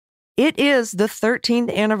It is the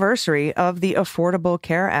 13th anniversary of the Affordable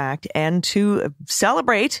Care Act, and to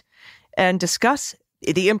celebrate and discuss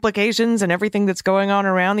the implications and everything that's going on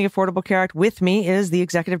around the Affordable Care Act with me is the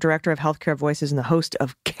Executive Director of Healthcare Voices and the host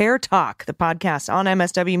of Care Talk, the podcast on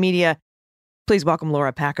MSW Media. Please welcome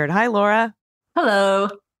Laura Packard. Hi, Laura. Hello.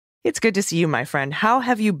 It's good to see you, my friend. How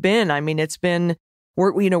have you been? I mean, it's been,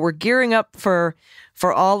 we're gearing up for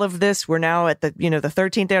all of this. We're now at the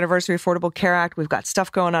 13th anniversary Affordable Care Act. We've got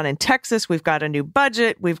stuff going on in Texas. We've got a new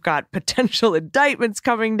budget. We've got potential indictments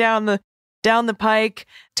coming down the pike.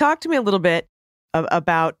 Talk to me a little bit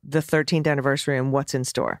about the 13th anniversary and what's in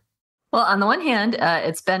store. Well, on the one hand,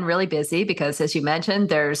 it's been really busy because, as you mentioned,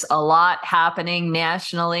 there's a lot happening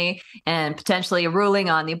nationally and potentially a ruling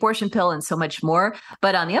on the abortion pill and so much more.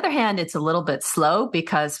 But on the other hand, it's a little bit slow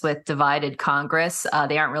because with divided Congress,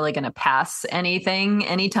 they aren't really going to pass anything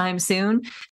anytime soon.